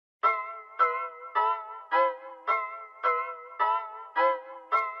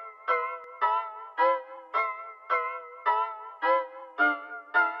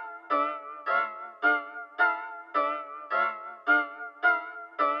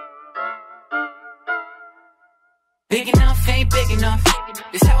Big enough, ain't big enough.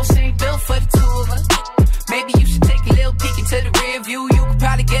 This house ain't built for the two of us. Maybe you should take a little peek into the rear view. You could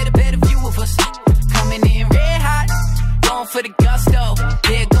probably get a better view of us. Coming in red hot, going for the gusto.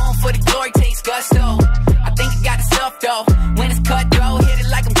 Yeah, going for the glory, takes gusto. I think you got the stuff though. When it's cutthroat, hit it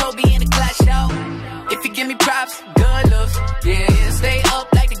like I'm Kobe in the clutch though. If you give me props, good looks. Yeah, stay up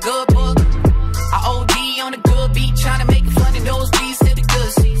like the good book. I OD on the good beat, trying to make it fun of those beats to the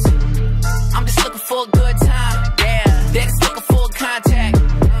good seats. I'm just looking for a good time. Yeah, that is looking for a contact.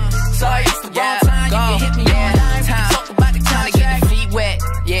 Sorry, it's the wrong time. You can hit me online. Talk about the time to get the feet wet.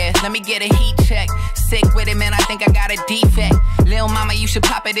 Yeah, let me get a heat check. Sick with it, man, I think I got a defect. Lil' mama, you should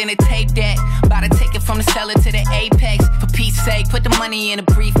pop it in a tape deck. About to take it from the cellar to the apex. For Pete's sake, put the money in a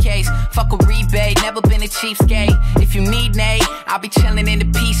briefcase. Fuck a rebate, never been a cheapskate. If you need Nate, I'll be chilling in the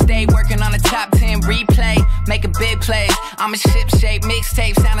P-State. Working on a top 10 replay. Making big plays, I'm a ship shape.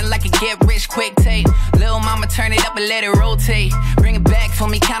 Mixtape, sounding like a get rich quick tape. Lil' mama, turn it up and let it rotate. Bring it back for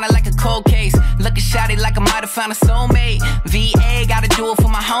me, kinda like a cold case. Looking shotty like I might have found a soulmate. VA, gotta do it for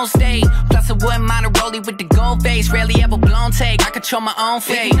my home state. Plus I wouldn't mind a rollie with the gold face. Rarely ever blown take, I control my own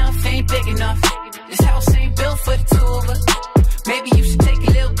fate. Big enough, ain't big enough. This house ain't built for the two of us. Maybe you should take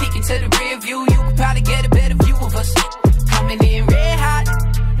a little peek into the rear view. You could probably get a better view of us. Coming in red hot,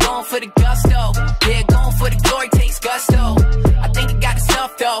 going for the gusto. Yeah, going for the glory, takes gusto. I think you got the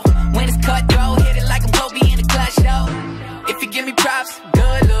stuff though. When it's cutthroat, hit it like I'm Kobe in the clutch though. If you give me props,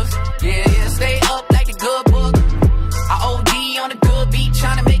 good looks. Yeah, stay up like the good book. I OD on the good beat,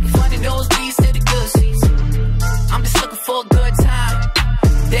 trying to make it fun of those beats to the good seats. I'm just looking for a good time.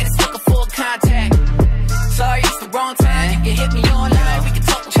 That is looking for a contact. Sorry, it's the wrong time. You can hit me online, we can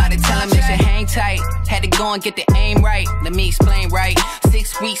talk about. Try to tell him you should hang tight. Had to go and get the aim right. Let me explain right.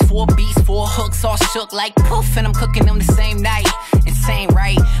 6 weeks, 4 beats, 4 hooks, all shook like poof, and I'm cooking them the same night. Insane,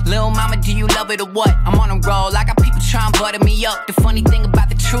 right? Lil' mama, do you love it or what? I'm on a roll. I got people trying to butter me up. The funny thing about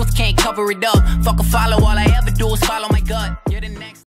the truth, can't cover it up. Fuck a follow, all I ever do is follow my gut. You're the next.